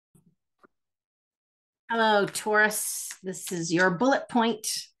Hello, Taurus. This is your bullet point.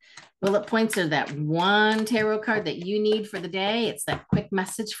 Bullet points are that one tarot card that you need for the day. It's that quick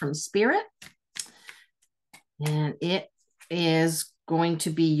message from Spirit. And it is going to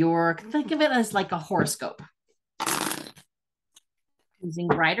be think of it as like a horoscope. Using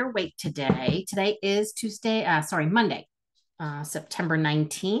Rider Waite today. Today is Monday, September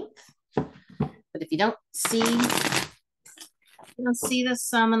 19th. But if you don't see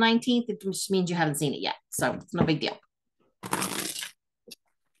this on the 19th, it just means you haven't seen it yet. So it's no big deal. All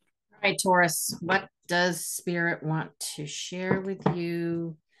right, Taurus, what does Spirit want to share with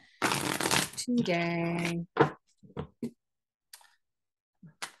you today? All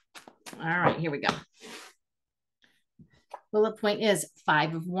right, here we go. Bullet point is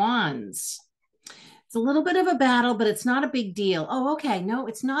 5 of Wands. It's a little bit of a battle, but it's not a big deal. Oh, okay. No,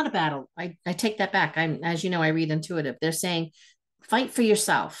 it's not a battle. I take that back. As you know, I read intuitive. They're saying fight for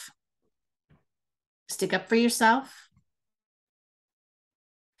yourself. Stick up for yourself.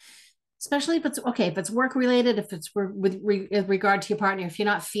 Especially if it's work related, if it's with regard to your partner, if you're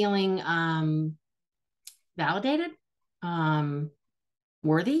not feeling validated,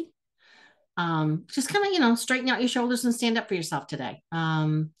 worthy, just kind of, straighten out your shoulders and stand up for yourself today.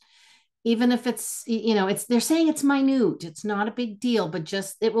 Even if they're saying it's minute, it's not a big deal, but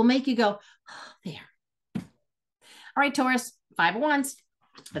just, it will make you go, oh, there. All right, Taurus, 5 of Wands.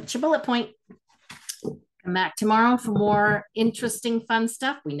 That's your bullet point. Come back tomorrow for more interesting, fun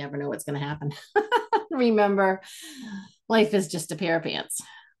stuff. We never know what's going to happen. Remember, life is just a pair of pants,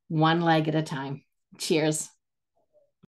 one leg at a time. Cheers.